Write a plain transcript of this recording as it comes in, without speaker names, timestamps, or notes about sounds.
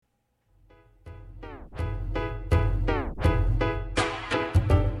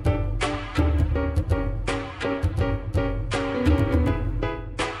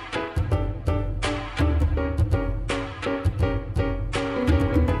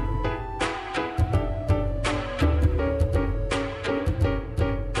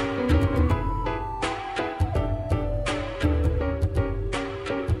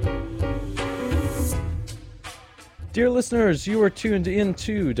Dear listeners, you are tuned in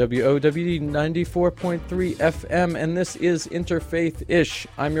to WOWD 94.3 FM, and this is Interfaith-ish.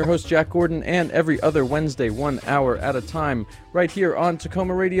 I'm your host, Jack Gordon, and every other Wednesday, 1 hour at a time, right here on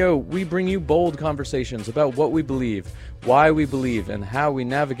Tacoma Radio, we bring you bold conversations about what we believe, why we believe, and how we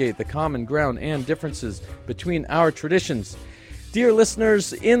navigate the common ground and differences between our traditions. Dear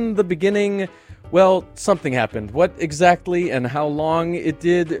listeners, in the beginning, well, something happened. What exactly and how long it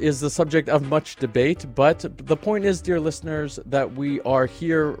did is the subject of much debate, but the point is, dear listeners, that we are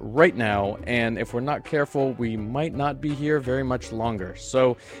here right now, and if we're not careful, we might not be here very much longer.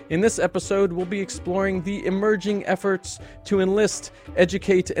 So, in this episode, we'll be exploring the emerging efforts to enlist,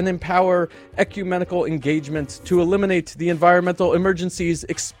 educate, and empower ecumenical engagement to eliminate the environmental emergencies,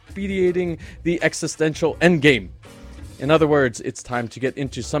 expediting the existential endgame. In other words, it's time to get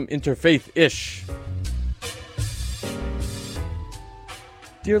into some interfaith-ish.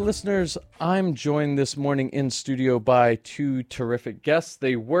 Dear listeners, I'm joined this morning in studio by two terrific guests.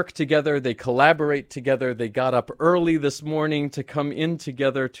 They work together, they collaborate together, they got up early this morning to come in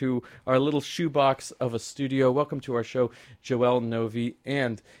together to our little shoebox of a studio. Welcome to our show, Joelle Novy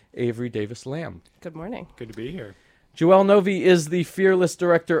and Avery Davis Lamb. Good morning. Good to be here. Joelle Novy is the fearless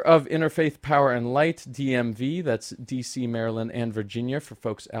director of Interfaith Power and Light, DMV, that's D.C., Maryland, and Virginia for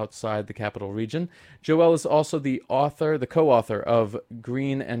folks outside the capital region. Joelle is also the co-author of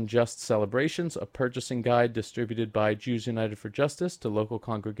Green and Just Celebrations, a purchasing guide distributed by Jews United for Justice to local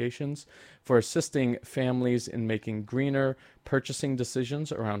congregations for assisting families in making greener purchasing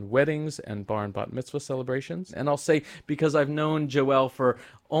decisions around weddings and bar and bat mitzvah celebrations. And I'll say, because I've known Joelle for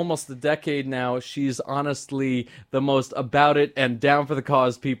almost a decade now, she's honestly the most about it and down for the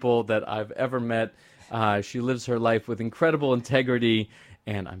cause people that I've ever met. She lives her life with incredible integrity,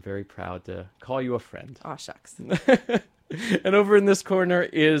 and I'm very proud to call you a friend. Aw, shucks. And over in this corner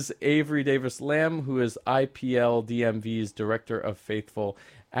is Avery Davis Lamb, who is IPL DMV's Director of Faithful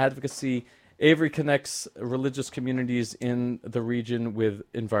Advocacy. Avery connects religious communities in the region with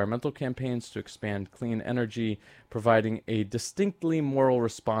environmental campaigns to expand clean energy, providing a distinctly moral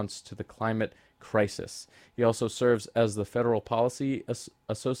response to the climate crisis. He also serves as the Federal Policy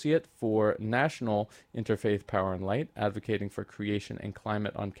Associate for National Interfaith Power and Light, advocating for creation and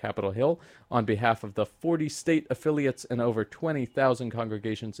climate on Capitol Hill on behalf of the 40 state affiliates and over 20,000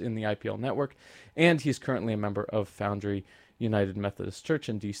 congregations in the IPL network. And he's currently a member of Foundry United Methodist Church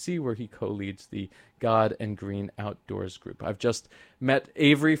in D.C., where he co-leads the God and Green Outdoors group. I've just met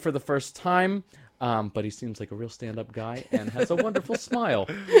Avery for the first time, but he seems like a real stand-up guy and has a wonderful smile.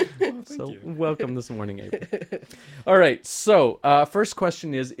 So welcome this morning, Avery. All right, so first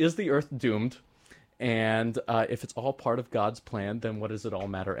question is the earth doomed? And if it's all part of God's plan, then what does it all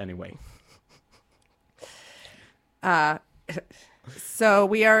matter anyway? So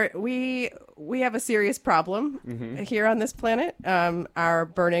we have a serious problem here on this planet. Our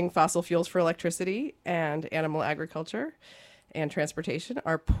burning fossil fuels for electricity and animal agriculture and transportation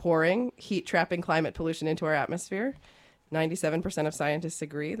are pouring heat-trapping climate pollution into our atmosphere. 97% of scientists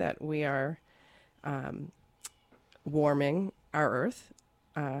agree that we are warming our Earth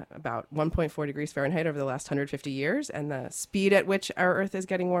about 1.4 degrees Fahrenheit over the last 150 years, and the speed at which our Earth is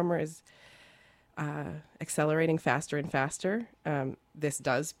getting warmer is accelerating faster and faster. This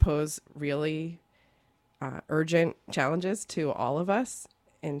does pose really urgent challenges to all of us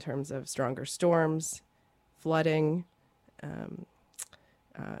in terms of stronger storms, flooding,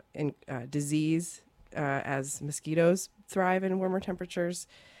 and disease as mosquitoes thrive in warmer temperatures.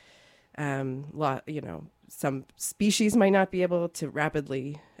 Some species might not be able to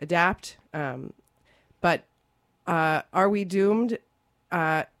rapidly adapt, but are we doomed?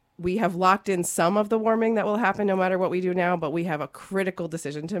 We have locked in some of the warming that will happen no matter what we do now, but we have a critical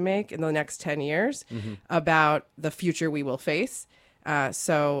decision to make in the next 10 years about the future we will face.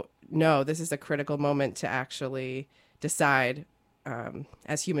 So, no, this is a critical moment to actually decide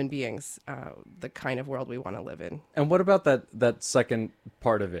as human beings the kind of world we want to live in. And what about that second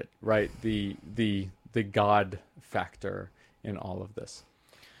part of it, right? The God factor in all of this.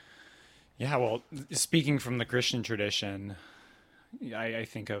 Yeah, well, speaking from the Christian tradition, I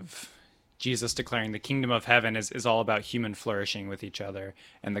think of Jesus declaring the kingdom of heaven is all about human flourishing with each other,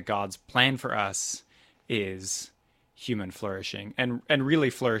 and that God's plan for us is human flourishing and really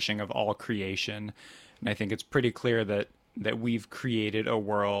flourishing of all creation. And I think it's pretty clear that we've created a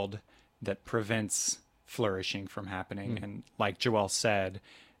world that prevents flourishing from happening. And like Joelle said,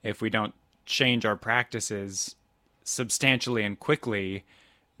 if we don't change our practices substantially and quickly,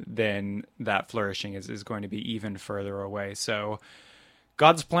 then that flourishing is going to be even further away. So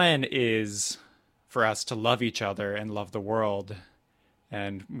God's plan is for us to love each other and love the world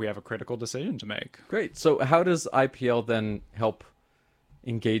and we have a critical decision to make. Great. So how does IPL then help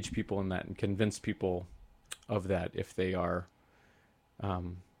engage people in that and convince people of that if they are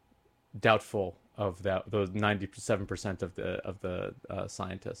doubtful of that, those 97% of the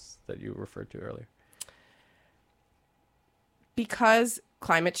scientists that you referred to earlier? Because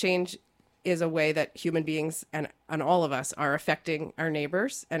climate change is a way that human beings and all of us are affecting our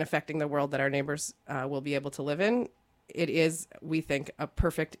neighbors and affecting the world that our neighbors will be able to live in. It is, we think, a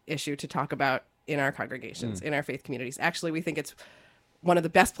perfect issue to talk about in our congregations, in our faith communities. Actually, we think it's one of the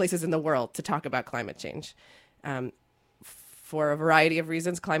best places in the world to talk about climate change. For a variety of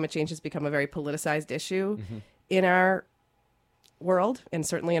reasons, climate change has become a very politicized issue in our world and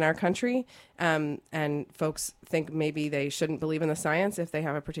certainly in our country. And folks think maybe they shouldn't believe in the science if they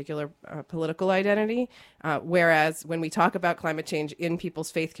have a particular political identity. Whereas when we talk about climate change in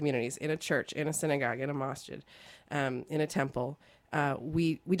people's faith communities, in a church, in a synagogue, in a masjid, in a temple,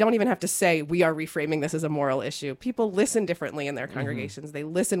 we don't even have to say we are reframing this as a moral issue. People listen differently in their congregations. They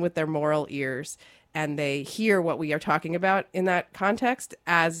listen with their moral ears, and they hear what we are talking about in that context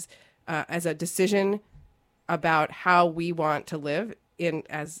as a decision about how we want to live in,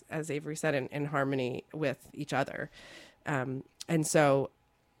 as Avery said, in harmony with each other. And so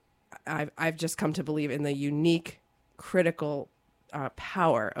I've just come to believe in the unique, critical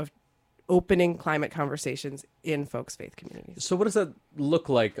power of opening climate conversations in folks' faith communities. So what does that look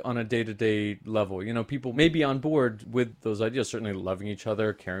like on a day-to-day level? You know, people may be on board with those ideas, certainly loving each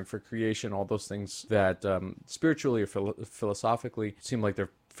other, caring for creation, all those things that spiritually or philosophically seem like they're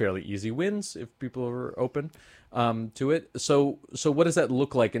fairly easy wins if people are open to it. So what does that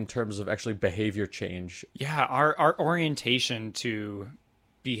look like in terms of actually behavior change? Yeah, our orientation to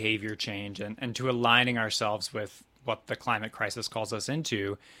behavior change and to aligning ourselves with what the climate crisis calls us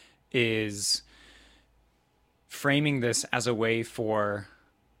into is framing this as a way for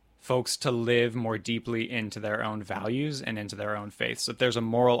folks to live more deeply into their own values and into their own faiths. So if there's a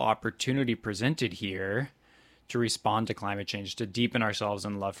moral opportunity presented here to respond to climate change, to deepen ourselves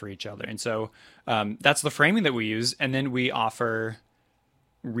in love for each other. And so that's the framing that we use. And then we offer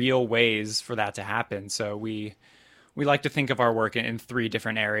real ways for that to happen. So we like to think of our work in three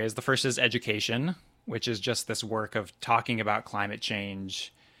different areas. The first is education, which is just this work of talking about climate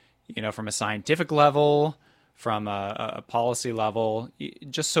change, you know, from a scientific level, from a policy level,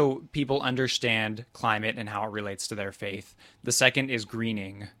 just so people understand climate and how it relates to their faith. The second is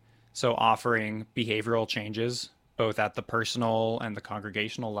greening. So offering behavioral changes, both at the personal and the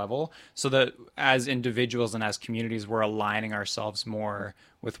congregational level, so that as individuals and as communities, we're aligning ourselves more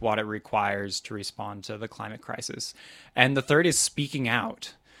with what it requires to respond to the climate crisis. And the third is speaking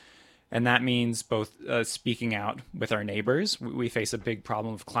out. And that means both speaking out with our neighbors. We face a big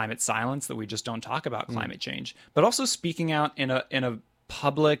problem of climate silence, that we just don't talk about climate change, but also speaking out in a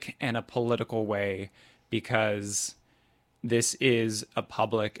public and a political way, because this is a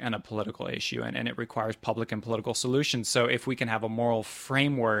public and a political issue, and it requires public and political solutions. So if we can have a moral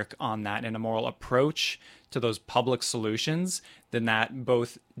framework on that and a moral approach to those public solutions, then that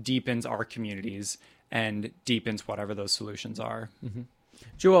both deepens our communities and deepens whatever those solutions are. Mm-hmm.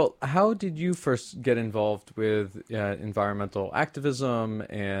 Joel, how did you first get involved with environmental activism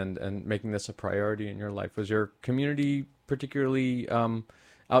and making this a priority in your life? Was your community particularly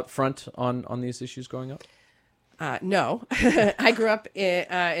out front on these issues growing up? No. I grew up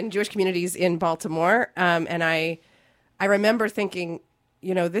in Jewish communities in Baltimore, and I remember thinking,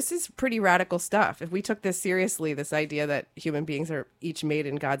 you know, this is pretty radical stuff. If we took this seriously, this idea that human beings are each made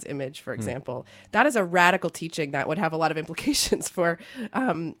in God's image, for example, that is a radical teaching that would have a lot of implications for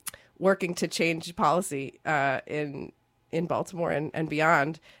working to change policy in Baltimore and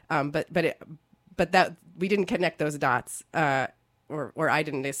beyond. But that we didn't connect those dots, or I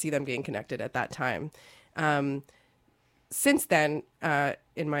didn't see them being connected at that time. Since then,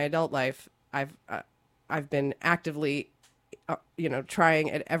 in my adult life, I've been actively trying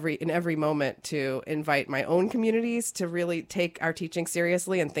in every moment to invite my own communities to really take our teaching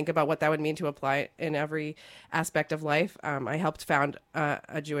seriously and think about what that would mean to apply in every aspect of life. I helped found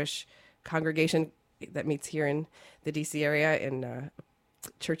a Jewish congregation that meets here in the DC area in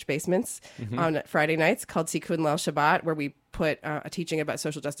church basements on Friday nights called Tikkun Leil Shabbat, where we put a teaching about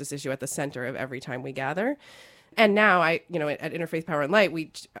social justice issue at the center of every time we gather. And now at Interfaith Power and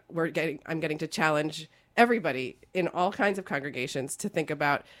Light, I'm getting to challenge everybody in all kinds of congregations to think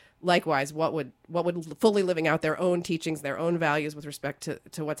about, likewise, what would fully living out their own teachings, their own values with respect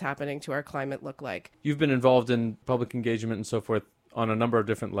to what's happening to our climate look like. You've been involved in public engagement and so forth on a number of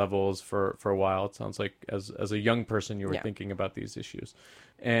different levels for a while. It sounds like as a young person you were thinking about these issues,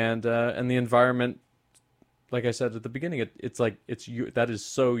 and the environment like I said at the beginning, it's like that is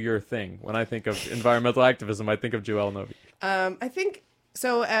so your thing. When I think of environmental activism, I think of Joelle Novy. I think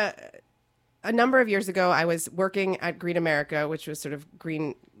so. A number of years ago, I was working at Green America, which was sort of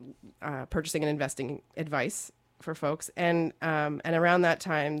green purchasing and investing advice for folks, and around that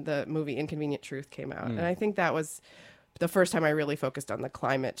time, the movie Inconvenient Truth came out, and I think that was the first time I really focused on the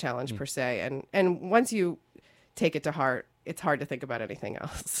climate challenge per se. And once you take it to heart, it's hard to think about anything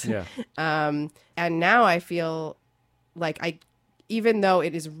else. Yeah. And now I feel like even though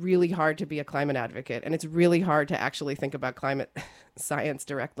it is really hard to be a climate advocate and it's really hard to actually think about climate science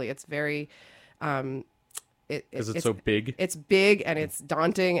directly, it's very, because it's so big. It's big and it's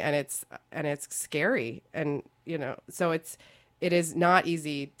daunting and it's scary. And, so it is not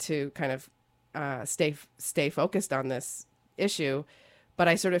easy to kind of, stay focused on this issue, but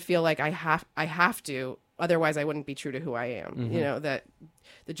I sort of feel like I have to, otherwise I wouldn't be true to who I am. Mm-hmm. That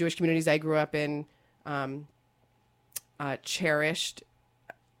the Jewish communities I grew up in cherished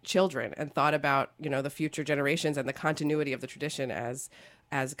children and thought about the future generations and the continuity of the tradition as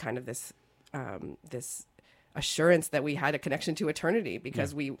kind of this assurance that we had a connection to eternity,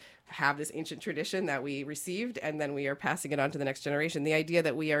 because we have this ancient tradition that we received and then we are passing it on to the next generation. The idea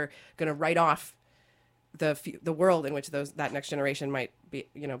that we are going to write off the world in which that next generation might be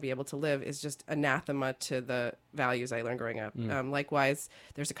able to live is just anathema to the values I learned growing up. Likewise,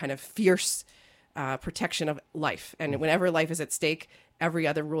 there's a kind of fierce protection of life, and whenever life is at stake, every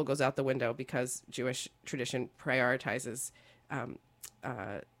other rule goes out the window, because Jewish tradition prioritizes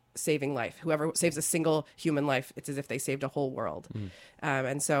saving life. Whoever saves a single human life, it's as if they saved a whole world.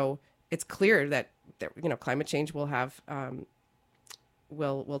 And so it's clear that climate change will have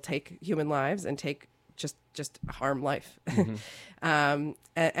will take human lives and take just harm life.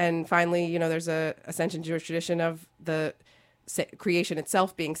 And finally, there's a ancient Jewish tradition of the creation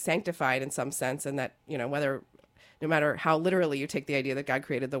itself being sanctified in some sense, and that no matter how literally you take the idea that God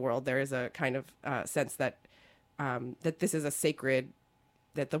created the world, there is a kind of sense that that this is a sacred,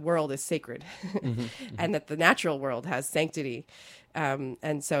 that the world is sacred, and that the natural world has sanctity,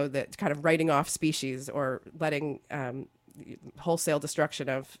 and so that kind of writing off species or letting wholesale destruction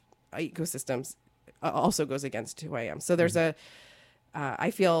of ecosystems also goes against who I am. So there's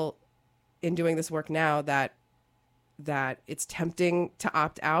I feel in doing this work now that it's tempting to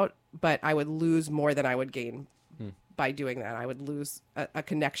opt out, but I would lose more than I would gain by doing that. I would lose a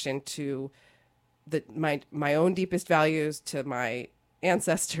connection to my own deepest values, to my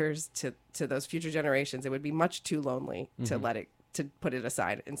ancestors, to those future generations. It would be much too lonely to put it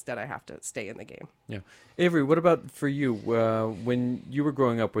aside. Instead, I have to stay in the game. Yeah. Avery, what about for you? When you were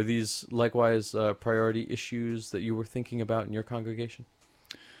growing up, were these likewise priority issues that you were thinking about in your congregation?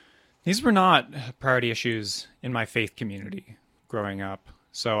 These were not priority issues in my faith community growing up.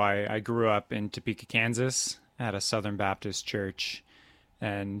 So I grew up in Topeka, Kansas, at a Southern Baptist church.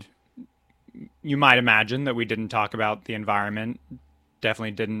 And you might imagine that we didn't talk about the environment,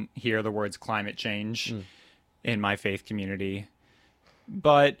 definitely didn't hear the words climate change in my faith community.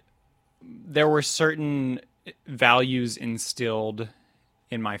 But there were certain values instilled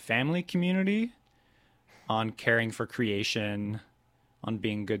in my family community on caring for creation, on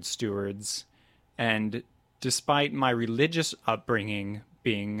being good stewards. And despite my religious upbringing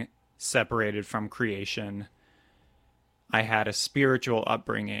being separated from creation, I had a spiritual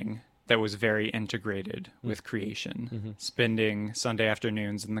upbringing that was very integrated with creation, spending Sunday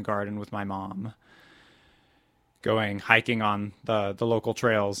afternoons in the garden with my mom, going hiking on the local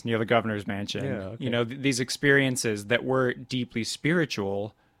trails near the governor's mansion. Yeah, okay. These experiences that were deeply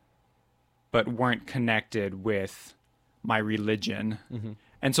spiritual, but weren't connected with my religion.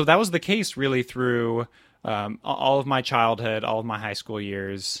 And so that was the case really through all of my childhood, all of my high school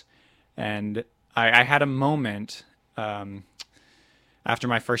years. And I had a moment after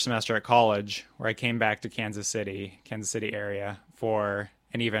my first semester at college where I came back to Kansas City area for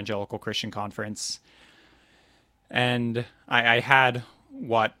an evangelical Christian conference. And I had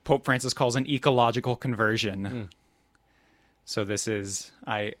what Pope Francis calls an ecological conversion. So this is,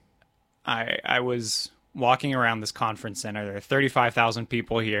 I was walking around this conference center. There are 35,000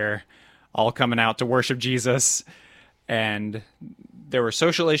 people here, all coming out to worship Jesus. And there were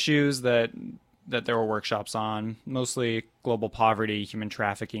social issues that there were workshops on, mostly global poverty, human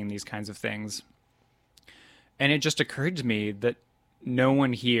trafficking, these kinds of things. And it just occurred to me that no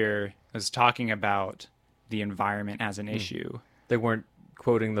one here is talking about the environment as an issue. They weren't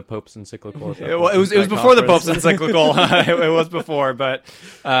quoting the Pope's encyclical. It was before the Pope's encyclical. It was before, but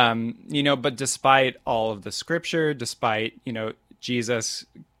but despite all of the scripture, despite Jesus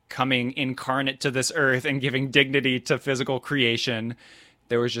coming incarnate to this earth and giving dignity to physical creation,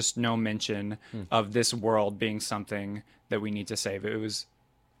 there was just no mention of this world being something that we need to save. It was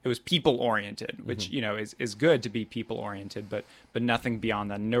people oriented, which is good to be people oriented, but nothing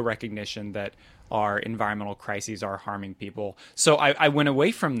beyond that. No recognition that our environmental crises are harming people. So I went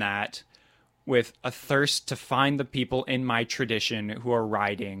away from that with a thirst to find the people in my tradition who are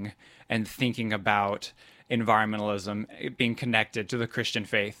writing and thinking about environmentalism being connected to the Christian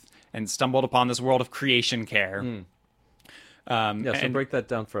faith, and stumbled upon this world of creation care. So break that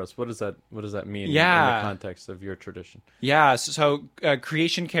down for us. What does that mean in the context of your tradition? Yeah, so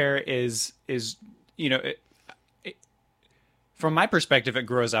creation care is from my perspective, it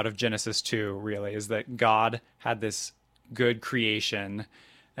grows out of Genesis 2, really, is that God had this good creation,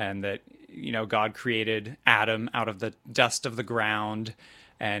 and that God created Adam out of the dust of the ground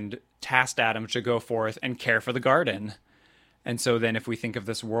and tasked Adam to go forth and care for the garden. And so then if we think of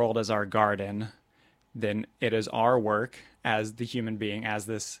this world as our garden, then it is our work as the human being, as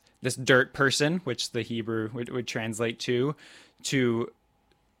this dirt person, which the Hebrew would translate to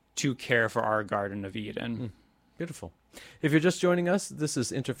care for our Garden of Eden. Beautiful. If you're just joining us, this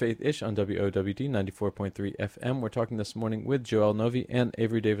is Interfaith-ish on WOWD 94.3 FM. We're talking this morning with Joel Novy and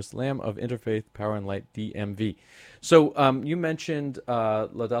Avery Davis Lamb of Interfaith Power and Light DMV. So you mentioned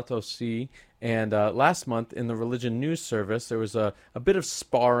Laudato Si, and last month in the Religion News Service, there was a bit of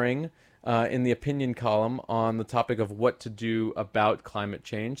sparring in the opinion column on the topic of what to do about climate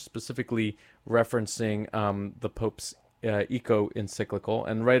change, specifically referencing the Pope's eco encyclical,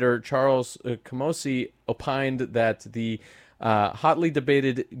 and writer Charles Camosy opined that the hotly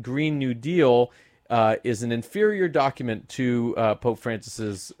debated Green New Deal is an inferior document to Pope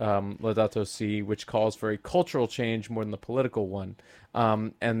Francis's Laudato Si, which calls for a cultural change more than the political one.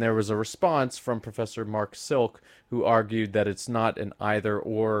 And there was a response from Professor Mark Silk, who argued that it's not an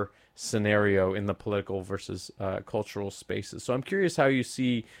either-or scenario in the political versus cultural spaces. So I'm curious how you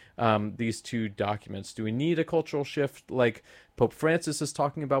see these two documents. Do we need a cultural shift like Pope Francis is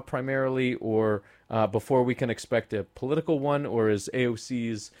talking about primarily, or before we can expect a political one, or is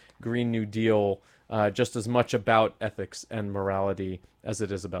AOC's Green New Deal just as much about ethics and morality as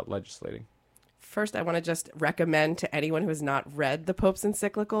it is about legislating? First, I want to just recommend to anyone who has not read the Pope's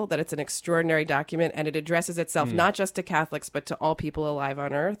encyclical that it's an extraordinary document, and it addresses itself not just to Catholics, but to all people alive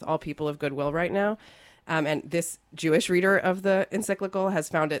on earth, all people of goodwill right now. And this Jewish reader of the encyclical has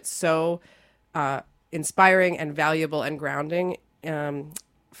found it so inspiring and valuable and grounding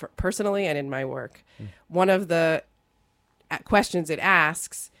personally and in my work. One of the questions it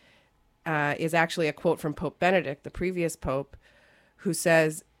asks is actually a quote from Pope Benedict, the previous Pope, who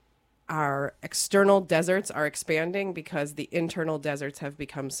says, our external deserts are expanding because the internal deserts have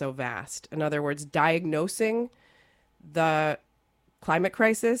become so vast. In other words, diagnosing the climate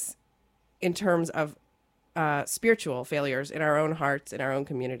crisis in terms of spiritual failures in our own hearts, in our own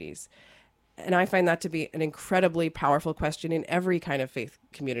communities. And I find that to be an incredibly powerful question in every kind of faith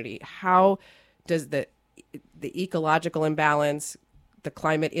community. How does the ecological imbalance, the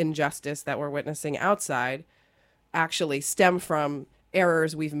climate injustice that we're witnessing outside actually stem from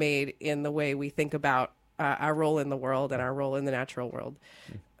errors we've made in the way we think about our role in the world and our role in the natural world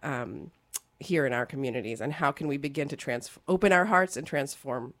here in our communities? And how can we begin to open our hearts and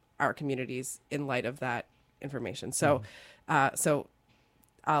transform our communities in light of that information? So, so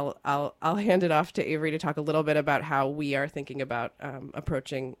I'll hand it off to Avery to talk a little bit about how we are thinking about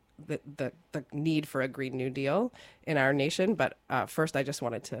approaching the need for a Green New Deal in our nation. But first, I just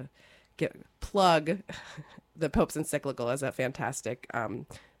wanted to plug the Pope's encyclical as a fantastic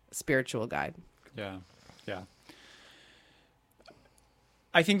spiritual guide. Yeah.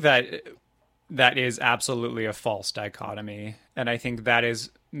 I think that is absolutely a false dichotomy. And I think that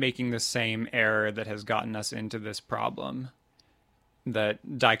is making the same error that has gotten us into this problem, that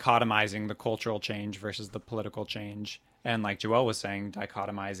dichotomizing the cultural change versus the political change. And like Joel was saying,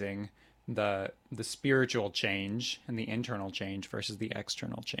 dichotomizing the spiritual change and the internal change versus the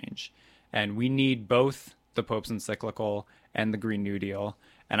external change. And we need both the Pope's encyclical and the Green New Deal.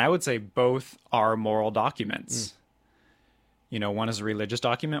 And I would say both are moral documents. One is a religious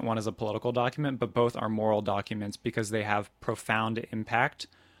document, one is a political document, but both are moral documents because they have profound impact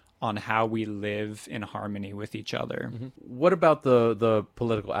on how we live in harmony with each other. What about the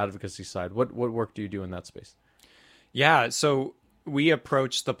political advocacy side? What work do you do in that space? Yeah, so we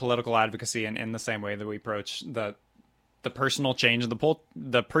approach the political advocacy in the same way that we approach the personal change,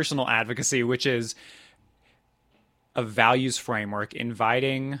 the personal advocacy, which is a values framework,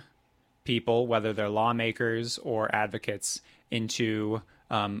 inviting people, whether they're lawmakers or advocates, into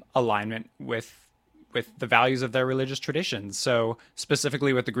alignment with the values of their religious traditions. So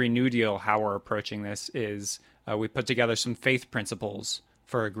specifically with the Green New Deal, how we're approaching this is we put together some faith principles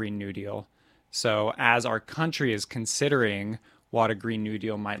for a Green New Deal. So as our country is considering what a Green New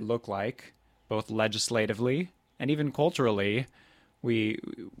Deal might look like, both legislatively and even culturally,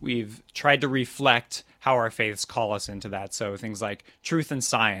 we've tried to reflect how our faiths call us into that. So things like truth and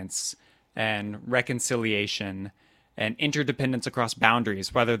science and reconciliation and interdependence across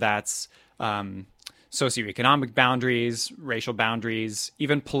boundaries, whether that's socioeconomic boundaries, racial boundaries,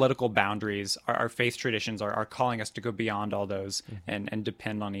 even political boundaries. Our faith traditions are calling us to go beyond all those and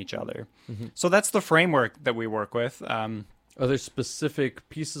depend on each other. So that's the framework that we work with. Are there specific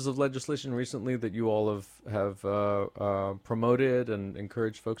pieces of legislation recently that you all have promoted and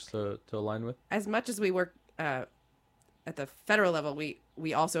encouraged folks to align with? As much as we work at the federal level,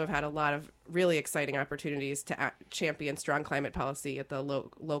 we also have had a lot of really exciting opportunities to champion strong climate policy at the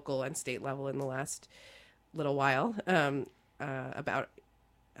local and state level in the last little while. About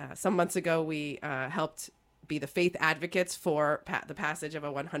some months ago, we helped be the faith advocates for the passage of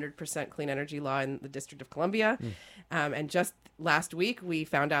a 100% clean energy law in the District of Columbia. And just last week, we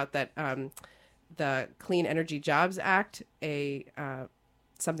found out that the Clean Energy Jobs Act,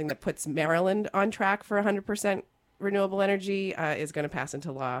 something that puts Maryland on track for 100% renewable energy, is going to pass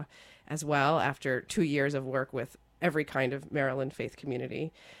into law as well after 2 years of work with every kind of Maryland faith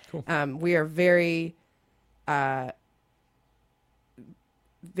community. Cool. We are very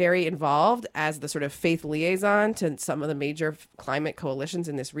involved as the sort of faith liaison to some of the major climate coalitions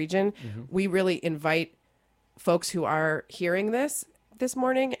in this region. We really invite folks who are hearing this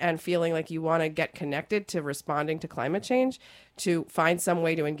morning and feeling like you want to get connected to responding to climate change to find some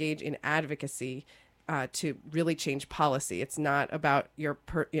way to engage in advocacy to really change policy. It's not about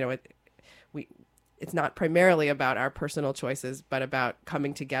it's not primarily about our personal choices, but about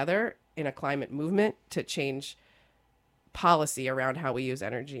coming together in a climate movement to change policy around how we use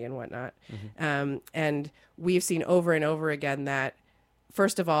energy and whatnot. And we've seen over and over again that,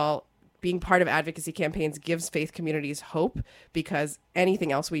 first of all, being part of advocacy campaigns gives faith communities hope, because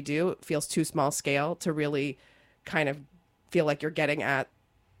anything else we do feels too small scale to really kind of feel like you're getting at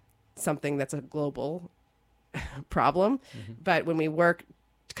something that's a global problem. But when we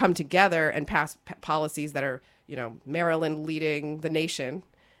come together and pass policies that are, Maryland leading the nation,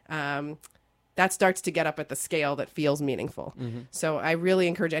 that starts to get up at the scale that feels meaningful. So I really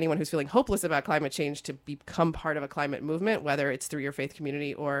encourage anyone who's feeling hopeless about climate change to become part of a climate movement, whether it's through your faith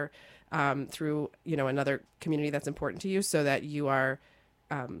community or through, another community that's important to you, so that you are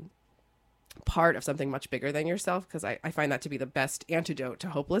part of something much bigger than yourself, because I find that to be the best antidote to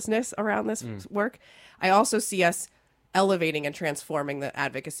hopelessness around this work. I also see us elevating and transforming the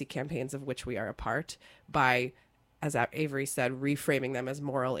advocacy campaigns of which we are a part by, as Avery said, reframing them as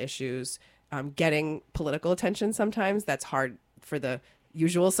moral issues, getting political attention sometimes. That's hard for the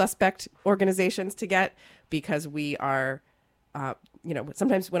usual suspect organizations to get, because we are,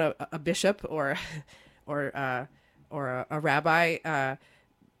 sometimes when a bishop or a rabbi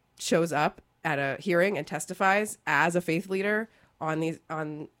shows up at a hearing and testifies as a faith leader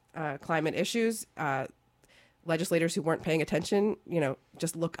on climate issues, legislators who weren't paying attention,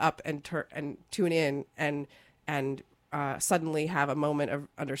 just look up and tune in and suddenly have a moment of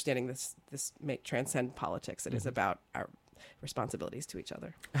understanding this may transcend politics. It is about our responsibilities to each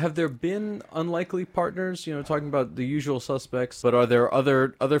other. Have there been unlikely partners, talking about the usual suspects, but are there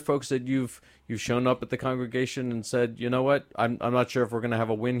other folks that you've shown up at the congregation and said, you know what, I'm not sure if we're going to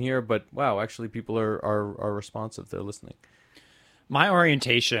have a win here, but wow, actually people are responsive, they're listening? My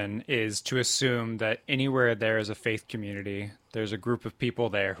orientation is to assume that anywhere there is a faith community, there's a group of people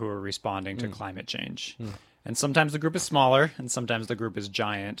there who are responding to climate change. And sometimes the group is smaller and sometimes the group is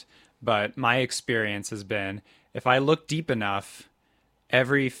giant. But my experience has been, if I look deep enough,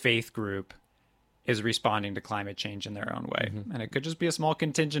 every faith group is responding to climate change in their own way. And it could just be a small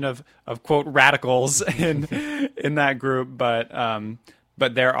contingent of quote, radicals in that group, but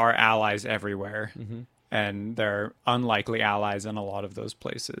there are allies everywhere. And there are unlikely allies in a lot of those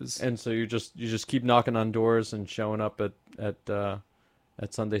places. And so you just keep knocking on doors and showing up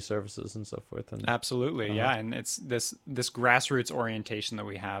at Sunday services and so forth. And absolutely, yeah. And it's this grassroots orientation that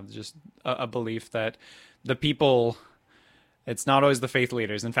we have, just a belief that the people, it's not always the faith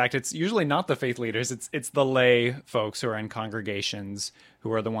leaders. In fact, it's usually not the faith leaders. It's the lay folks who are in congregations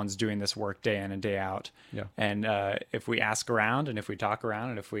who are the ones doing this work day in and day out. Yeah. And if we ask around and if we talk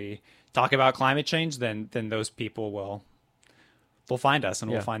around and if we talk about climate change, then those people will find us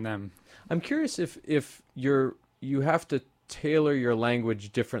and we'll find them. I'm curious if you have to tailor your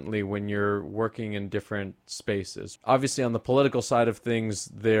language differently when you're working in different spaces. Obviously, on the political side of things,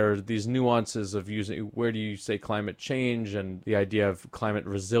 there are these nuances of using, where do you say climate change, and the idea of climate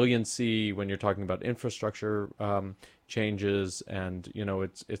resiliency when you're talking about infrastructure changes, and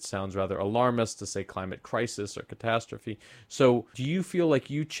it sounds rather alarmist to say climate crisis or catastrophe. So do you feel like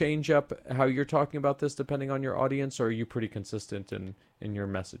you change up how you're talking about this depending on your audience, or are you pretty consistent in your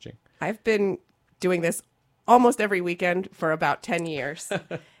messaging? I've been doing this almost every weekend for about 10 years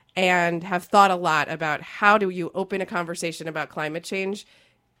and have thought a lot about how do you open a conversation about climate change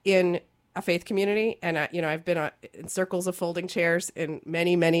in a faith community. And I've been in circles of folding chairs in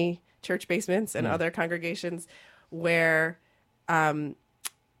many, many church basements and other congregations where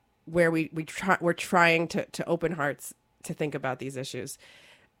we're trying to open hearts to think about these issues.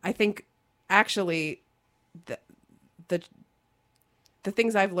 I think actually the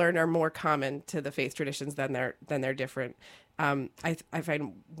things I've learned are more common to the faith traditions than they're different. I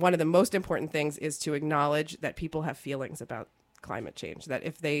find one of the most important things is to acknowledge that people have feelings about climate change, that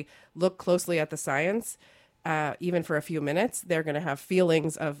if they look closely at the science, even for a few minutes, they're going to have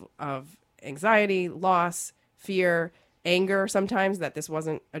feelings of anxiety, loss, fear, anger sometimes that this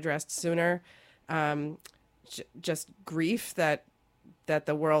wasn't addressed sooner, just grief that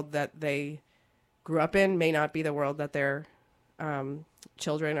the world that they grew up in may not be the world that their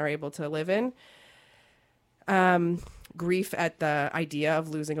children are able to live in, grief at the idea of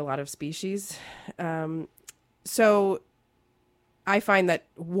losing a lot of species. So I find that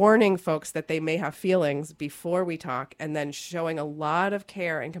warning folks that they may have feelings before we talk, and then showing a lot of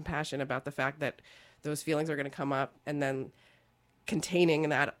care and compassion about the fact that those feelings are going to come up, and then containing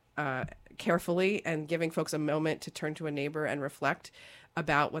that carefully and giving folks a moment to turn to a neighbor and reflect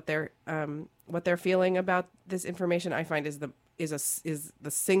about what they're feeling about this information, I find is the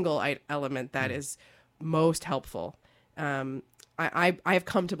single element that is most helpful. I have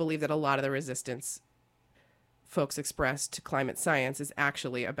come to believe that a lot of the resistance folks express to climate science is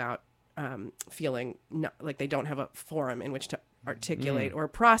actually about feeling like they don't have a forum in which to articulate or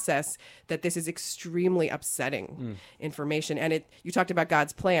process that this is extremely upsetting information. And you talked about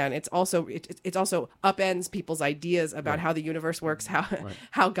God's plan. It's also upends people's ideas about how the universe works,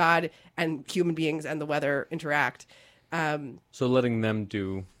 how God and human beings and the weather interact. So letting them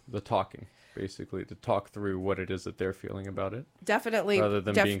do the talking, basically, to talk through what it is that they're feeling about it. Definitely. Rather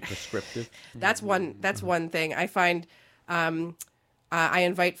than being prescriptive. That's one thing. I find I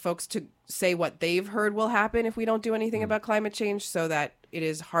invite folks to say what they've heard will happen if we don't do anything about climate change, so that it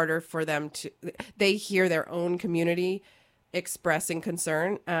is harder for them they hear their own community expressing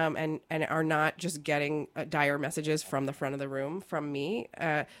concern, and are not just getting dire messages from the front of the room from me,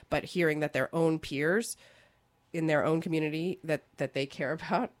 but hearing that their own peers in their own community that they care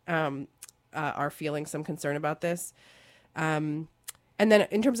about are feeling some concern about this. And then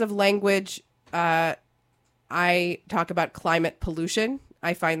in terms of language, I talk about climate pollution.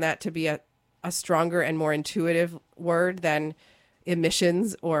 I find that to be a stronger and more intuitive word than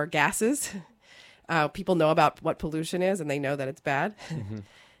emissions or gases. People know about what pollution is, and they know that it's bad.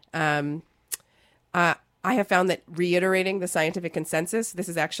 I have found that reiterating the scientific consensus, this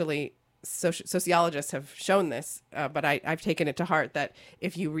is actually, sociologists have shown this, but I've taken it to heart, that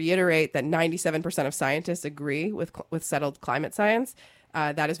if you reiterate that 97% of scientists agree with settled climate science,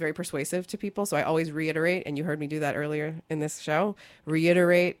 that is very persuasive to people. So I always reiterate, and you heard me do that earlier in this show,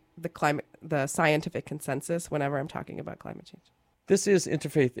 reiterate the scientific consensus whenever I'm talking about climate change. This is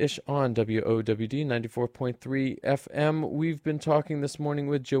Interfaith-ish on WOWD 94.3 FM. We've been talking this morning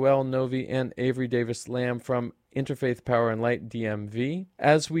with Joelle Novy and Avery Davis Lamb from Interfaith Power and Light DMV.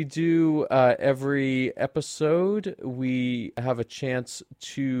 As we do every episode, we have a chance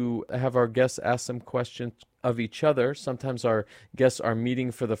to have our guests ask some questions of each other. Sometimes our guests are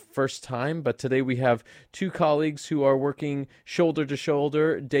meeting for the first time, but today we have two colleagues who are working shoulder to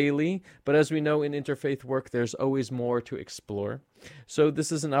shoulder daily. But as we know in interfaith work, there's always more to explore. So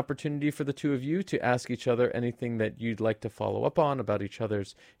this is an opportunity for the two of you to ask each other anything that you'd like to follow up on about each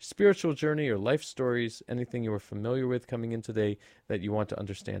other's spiritual journey or life stories, anything you were familiar with coming in today that you want to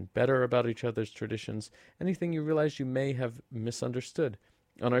understand better about each other's traditions, anything you realize you may have misunderstood.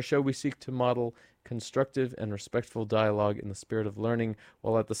 On our show, we seek to model constructive and respectful dialogue in the spirit of learning,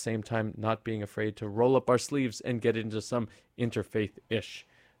 while at the same time not being afraid to roll up our sleeves and get into some interfaith-ish.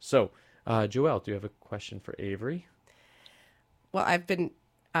 So, Joelle, do you have a question for Avery? Well, I've been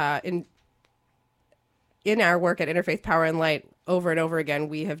in our work at Interfaith Power and Light over and over again,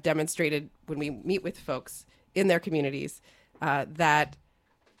 we have demonstrated when we meet with folks in their communities that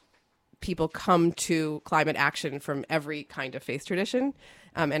people come to climate action from every kind of faith tradition.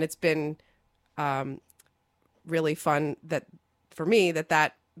 And it's been really fun that for me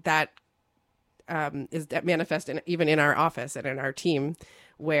that is manifest even in our office and in our team,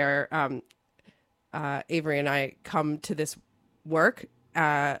 where Avery and I come to this work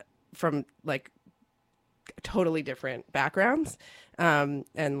from like totally different backgrounds, and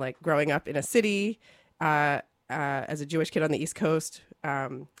like growing up in a city as a Jewish kid on the East Coast,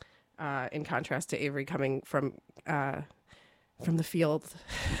 in contrast to Avery coming from the field,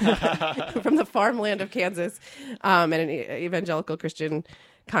 from the farmland of Kansas, and an evangelical Christian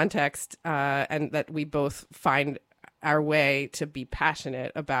context, and that we both find our way to be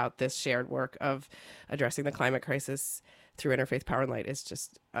passionate about this shared work of addressing the climate crisis through Interfaith Power and Light is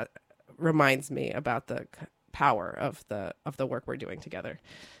just reminds me about the power of the work we're doing together.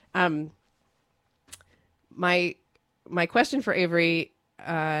 My question for Avery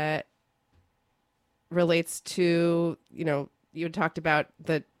relates to, you had talked about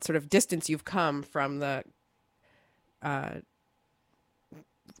the sort of distance you've come from the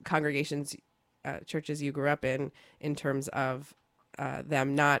congregations, churches you grew up in terms of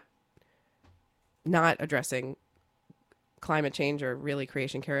them not addressing climate change or really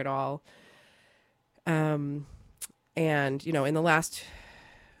creation care at all. And, in the last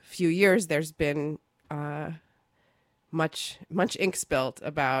few years, there's been much ink spilt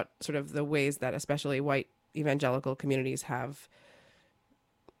about sort of the ways that especially white evangelical communities have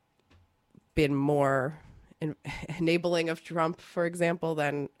been more enabling of Trump, for example,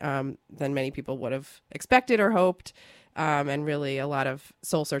 than many people would have expected or hoped, and really a lot of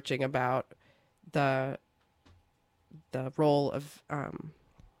soul searching about the role of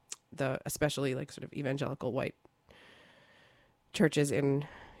the especially like sort of evangelical white churches in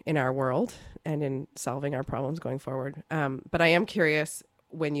our world and in solving our problems going forward. But I am curious,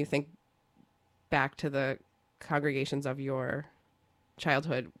 when you think back to the congregations of your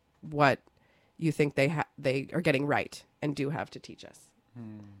childhood, what you think they are getting right and do have to teach us.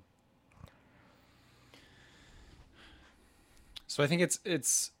 So I think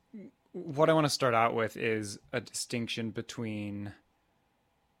it's what I want to start out with is a distinction between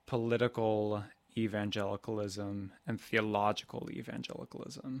political evangelicalism and theological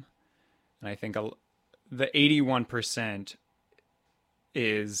evangelicalism. And I think the 81%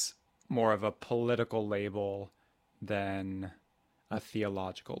 is more of a political label than a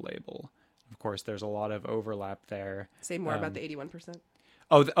theological label. Of course, there's a lot of overlap there. Say more about the 81%.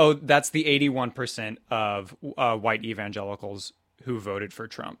 Oh, that's the 81% of white evangelicals who voted for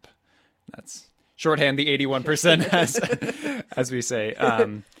Trump. That's shorthand, the 81%, as we say.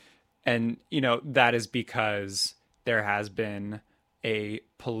 And, that is because there has been a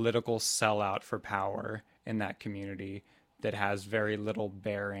political sellout for power in that community that has very little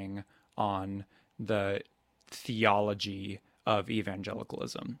bearing on the theology of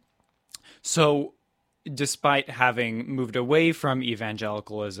evangelicalism. So despite having moved away from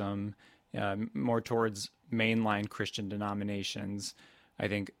evangelicalism, more towards mainline Christian denominations, I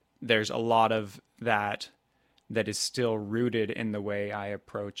think there's a lot of that is still rooted in the way I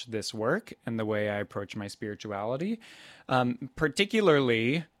approach this work and the way I approach my spirituality.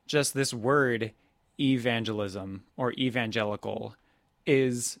 Particularly just this word evangelism or evangelical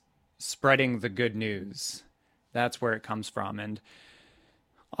is spreading the good news. That's where it comes from. And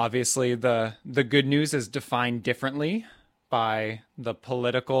obviously the good news is defined differently by the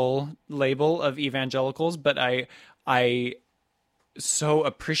political label of evangelicals, but I so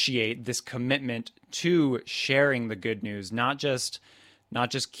appreciate this commitment to sharing the good news, not just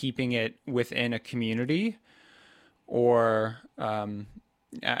keeping it within a community, or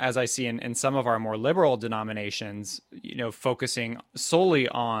as I see in some of our more liberal denominations, focusing solely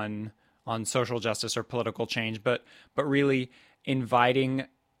on social justice or political change, but really inviting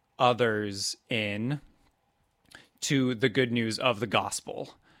others in to the good news of the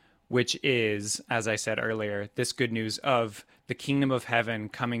gospel, which is, as I said earlier, this good news of the kingdom of heaven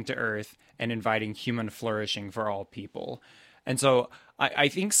coming to earth and inviting human flourishing for all people. And so I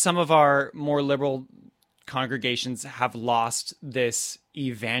think some of our more liberal congregations have lost this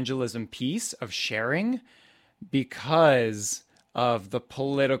evangelism piece of sharing because of the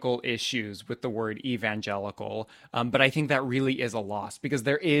political issues with the word evangelical. But I think that really is a loss, because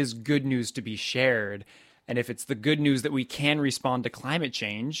there is good news to be shared. And if it's the good news that we can respond to climate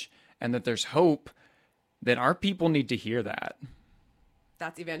change and that there's hope, then our people need to hear that.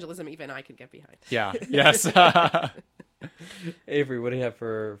 That's evangelism even I can get behind. Yeah. Yes. Avery, what do you have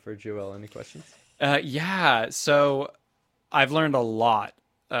for Joelle? Any questions? Yeah. So I've learned a lot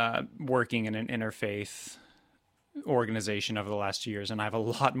working in an interfaith organization over the last 2 years, and I have a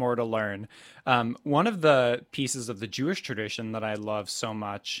lot more to learn. One of the pieces of the Jewish tradition that I love so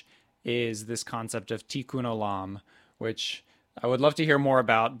much is this concept of tikkun olam, which I would love to hear more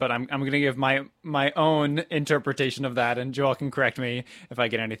about, but I'm going to give my own interpretation of that, and Joel can correct me if I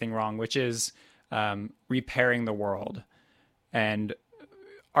get anything wrong, which is repairing the world. And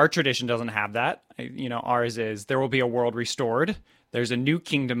Our tradition doesn't have that. Ours is there will be a world restored. There's a new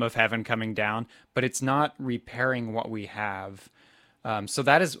kingdom of heaven coming down, but it's not repairing what we have. So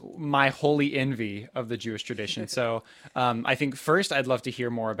that is my holy envy of the Jewish tradition. So I think first I'd love to hear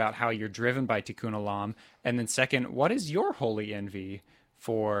more about how you're driven by Tikkun Olam. And then second, what is your holy envy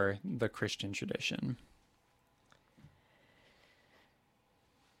for the Christian tradition?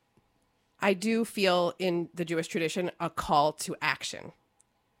 I do feel in the Jewish tradition a call to action.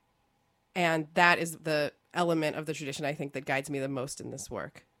 And that is the element of the tradition I think that guides me the most in this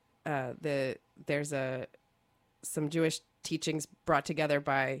work. There's some Jewish teachings brought together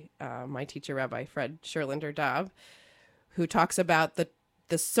by my teacher, Rabbi Fred Scherlinder Dav, who talks about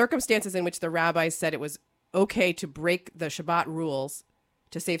the circumstances in which the rabbis said it was okay to break the Shabbat rules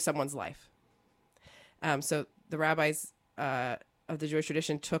to save someone's life. So the rabbis of the Jewish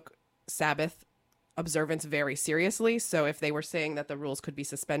tradition took Sabbath observance very seriously. So if they were saying that the rules could be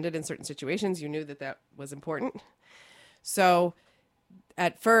suspended in certain situations, you knew that that was important. So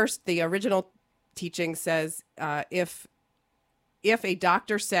at first, the original teaching says if a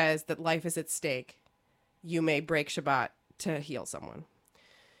doctor says that life is at stake, you may break Shabbat to heal someone.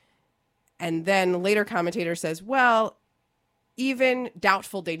 And then later commentator says, well, even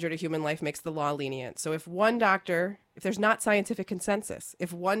doubtful danger to human life makes the law lenient. So if there's not scientific consensus,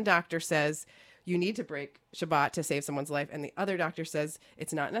 if one doctor says you need to break Shabbat to save someone's life and the other doctor says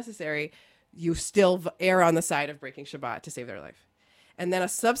it's not necessary, you still err on the side of breaking Shabbat to save their life. And then a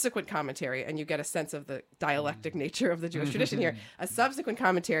subsequent commentary, and you get a sense of the dialectic nature of the Jewish tradition here. A subsequent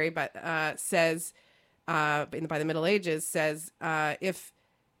commentary says, by the Middle Ages, says if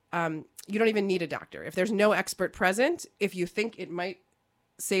you don't even need a doctor. If there's no expert present, if you think it might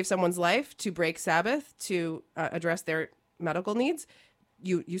save someone's life to break Sabbath to address their medical needs,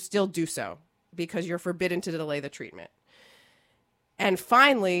 you still do so because you're forbidden to delay the treatment. And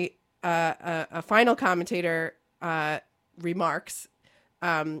finally, a final commentator remarks,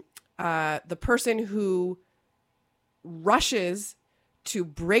 the person who rushes to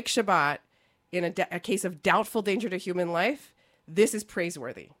break Shabbat in a case of doubtful danger to human life, this is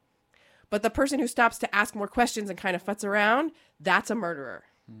praiseworthy. But the person who stops to ask more questions and kind of futz around, that's a murderer.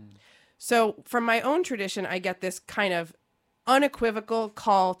 So from my own tradition, I get this kind of unequivocal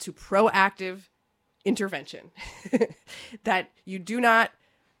call to proactive intervention, that you do not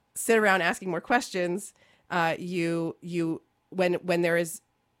sit around asking more questions. When there is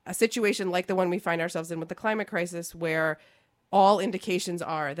a situation like the one we find ourselves in with the climate crisis, where all indications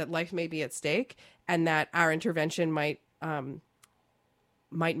are that life may be at stake and that our intervention might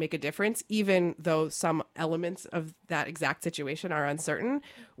make a difference, even though some elements of that exact situation are uncertain,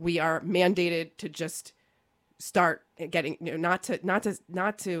 we are mandated to just start getting, not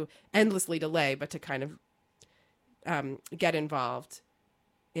to endlessly delay, but to kind of get involved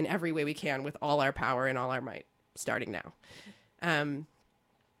in every way we can with all our power and all our might, starting now.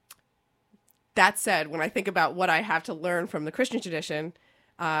 That said, when I think about what I have to learn from the Christian tradition,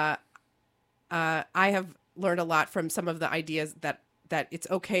 I have learned a lot from some of the ideas that it's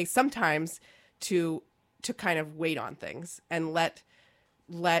okay sometimes to kind of wait on things and let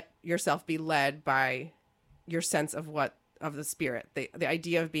yourself be led by your sense of the Spirit. The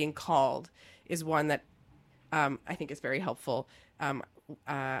idea of being called is one that I think is very helpful.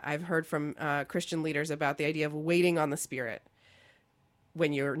 I've heard from Christian leaders about the idea of waiting on the Spirit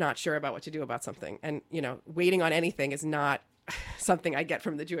when you're not sure about what to do about something. And, waiting on anything is not something I get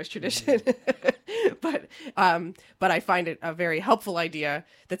from the Jewish tradition. But I find it a very helpful idea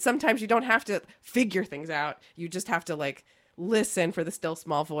that sometimes you don't have to figure things out. You just have to listen for the still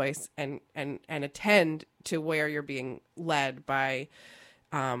small voice and attend to where you're being led by,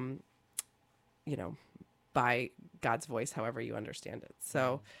 by God's voice, however you understand it.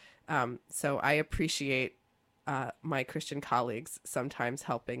 So I appreciate my Christian colleagues sometimes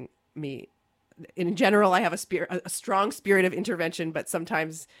helping me. In general, I have a strong spirit of intervention, but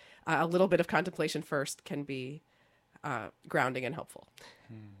sometimes a little bit of contemplation first can be grounding and helpful.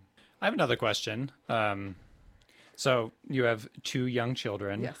 I have another question. So you have 2 young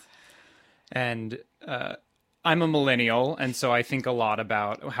children. Yes. And I'm a millennial, and so I think a lot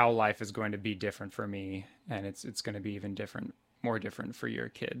about how life is going to be different for me, and it's going to be even more different for your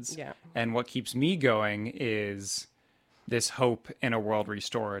kids. Yeah. And what keeps me going is this hope in a world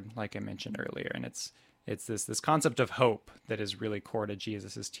restored, like I mentioned earlier. And it's this concept of hope that is really core to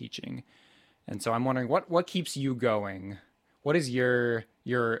Jesus's teaching. And so I'm wondering what keeps you going? What is your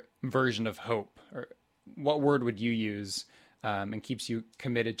version of hope, or what word would you use, and keeps you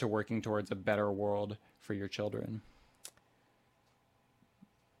committed to working towards a better world for your children?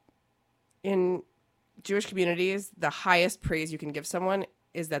 In Jewish communities, the highest praise you can give someone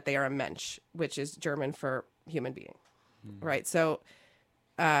is that they are a mensch, which is German for human being, right? So,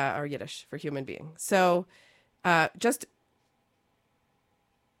 or Yiddish for human being. So, just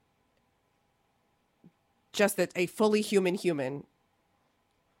that a fully human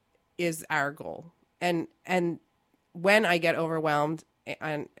is our goal. And when I get overwhelmed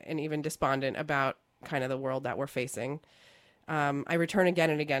and even despondent about kind of the world that we're facing, I return again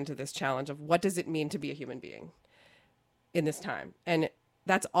and again to this challenge of what does it mean to be a human being in this time? And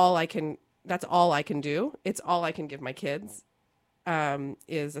that's all I can do. It's all I can give my kids,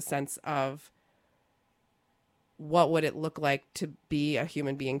 is a sense of what would it look like to be a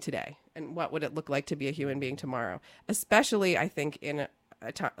human being today? And what would it look like to be a human being tomorrow? Especially, I think, in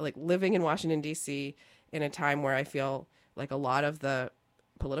a time like living in Washington, D.C., in a time where I feel like a lot of the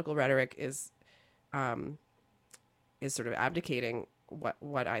political rhetoric is sort of abdicating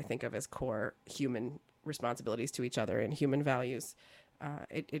what I think of as core human responsibilities to each other and human values.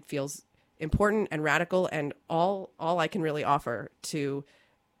 It feels important and radical, and all I can really offer to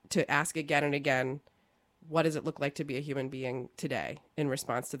ask again and again, what does it look like to be a human being today in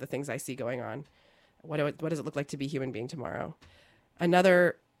response to the things I see going on? What does it look like to be a human being tomorrow?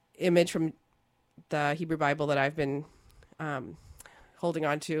 Another image from the Hebrew Bible that I've been holding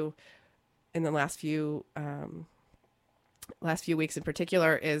on to in the last few weeks in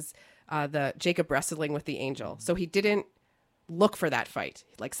particular is the Jacob wrestling with the angel. So he didn't look for that fight.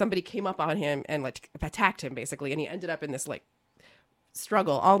 Like somebody came up on him and like attacked him basically, and he ended up in this like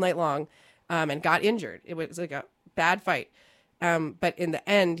struggle all night long. And got injured. It was like a bad fight. But in the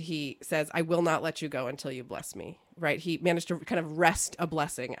end, he says, I will not let you go until you bless me. Right? He managed to kind of wrest a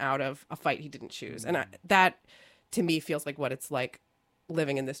blessing out of a fight he didn't choose. And that, to me, feels like what it's like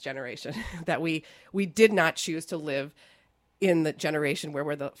living in this generation, that we did not choose to live in the generation where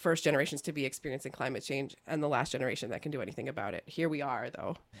we're the first generations to be experiencing climate change and the last generation that can do anything about it. Here we are,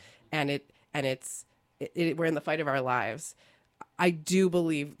 though. And we're in the fight of our lives. I do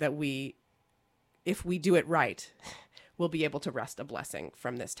believe that if we do it right, we'll be able to wrest a blessing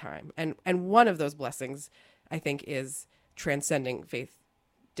from this time. And one of those blessings, I think, is transcending faith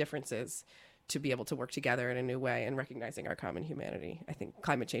differences to be able to work together in a new way and recognizing our common humanity. I think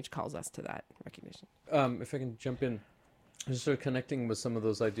climate change calls us to that recognition. If I can jump in, just sort of connecting with some of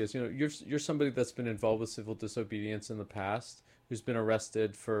those ideas. You know, you're somebody that's been involved with civil disobedience in the past, who's been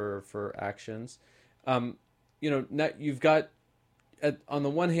arrested for actions. You know, now you've got, on the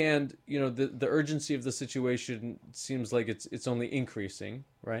one hand, you know, the urgency of the situation seems like it's only increasing,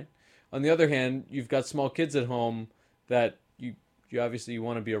 right? On the other hand, you've got small kids at home that you obviously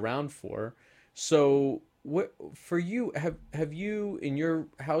want to be around for. So, what for you? Have you in your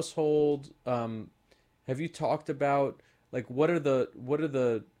household? Have you talked about like what are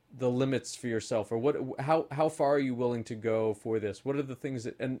the limits for yourself, or how far are you willing to go for this? What are the things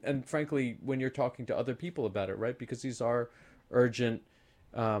that and frankly, when you're talking to other people about it, right? Because these are urgent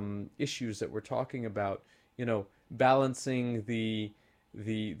issues that we're talking about, you know, balancing the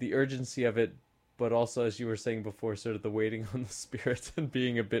urgency of it, but also, as you were saying before, sort of the waiting on the Spirit and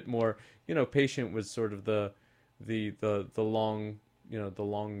being a bit more, you know, patient with sort of the long, you know, the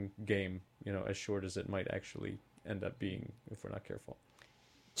long game, you know, as short as it might actually end up being if we're not careful.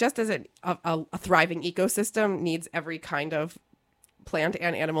 Just as a thriving ecosystem needs every kind of plant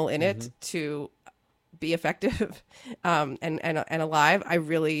and animal in it to be effective and alive, I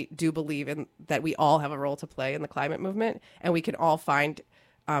really do believe in that we all have a role to play in the climate movement, and we can all find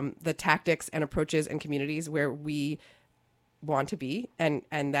the tactics and approaches and communities where we want to be, and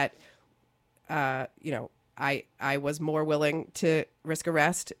that you know, I was more willing to risk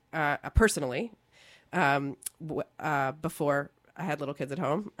arrest personally before I had little kids at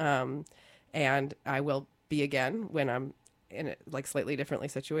home, and I will be again when I'm in it, like slightly differently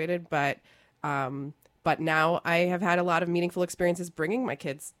situated, but now I have had a lot of meaningful experiences bringing my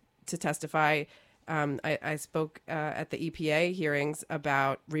kids to testify. I spoke at the EPA hearings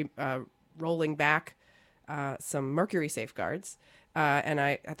about rolling back some mercury safeguards, and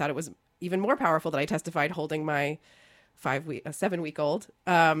I thought it was even more powerful that I testified holding my 7-week-old,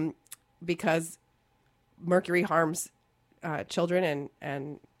 because mercury harms children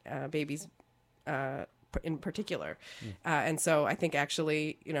and babies in particular. And so I think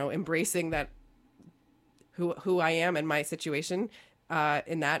actually, you know, embracing that who I am and my situation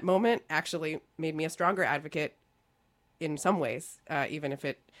in that moment actually made me a stronger advocate in some ways, even if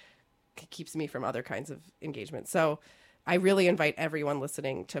it keeps me from other kinds of engagement. So I really invite everyone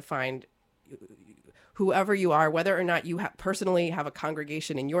listening to find whoever you are, whether or not you personally have a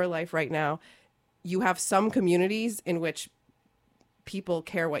congregation in your life right now, you have some communities in which people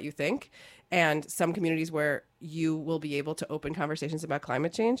care what you think, and some communities where you will be able to open conversations about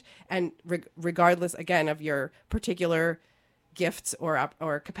climate change. And regardless, again, of your particular gifts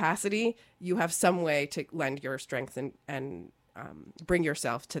or capacity, you have some way to lend your strength and bring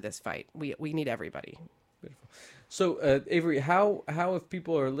yourself to this fight. We need everybody. Beautiful. So, Avery, how if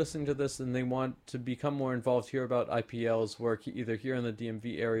people are listening to this and they want to become more involved, hear about IPL's work either here in the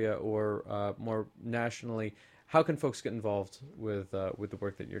DMV area or more nationally, how can folks get involved with the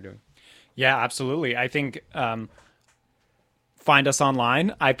work that you're doing? Yeah, absolutely. I think find us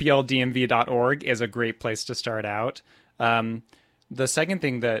online. IPLDMV.org is a great place to start out. The second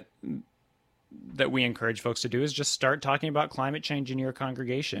thing that we encourage folks to do is just start talking about climate change in your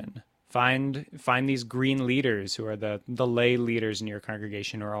congregation. Find these green leaders who are the lay leaders in your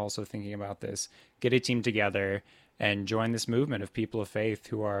congregation who are also thinking about this. Get a team together and join this movement of people of faith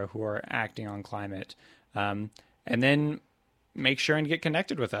who are acting on climate. And then make sure and get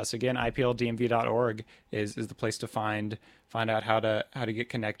connected with us. Again, IPLDMV.org is the place to find out how to get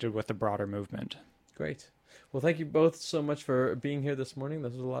connected with the broader movement. Great. Well, thank you both so much for being here this morning.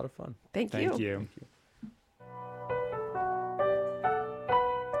 This was a lot of fun. Thank you. Thank you.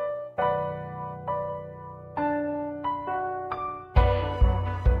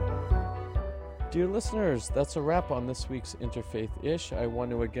 Dear listeners, that's a wrap on this week's Interfaith-ish. I want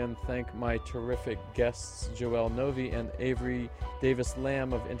to again thank my terrific guests, Joelle Novi and Avery Davis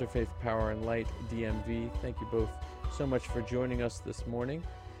Lamb of Interfaith Power and Light DMV. Thank you both so much for joining us this morning.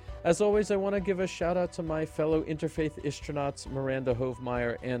 As always, I want to give a shout out to my fellow Interfaith-ishtronauts, Miranda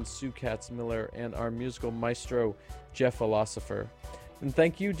Hovmeyer and Sue Katz-Miller, and our musical maestro, Jeff Philosopher. And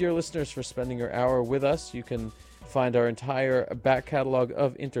thank you, dear listeners, for spending your hour with us. You can find our entire back catalog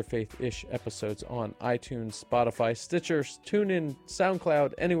of Interfaith-ish episodes on iTunes, Spotify, Stitcher, TuneIn,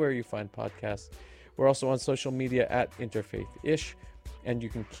 SoundCloud, anywhere you find podcasts. We're also on social media at Interfaith-ish, and you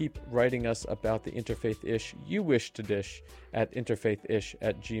can keep writing us about the Interfaith-ish you wish to dish at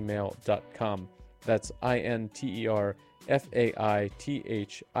interfaithish@gmail.com. That's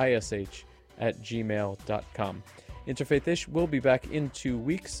interfaithish@gmail.com. Interfaith-ish will be back in 2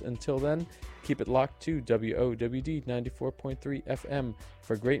 weeks. Until then, keep it locked to WOWD 94.3 FM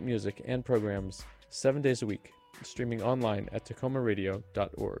for great music and programs 7 days a week, streaming online at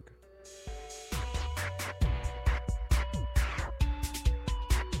tacomaradio.org.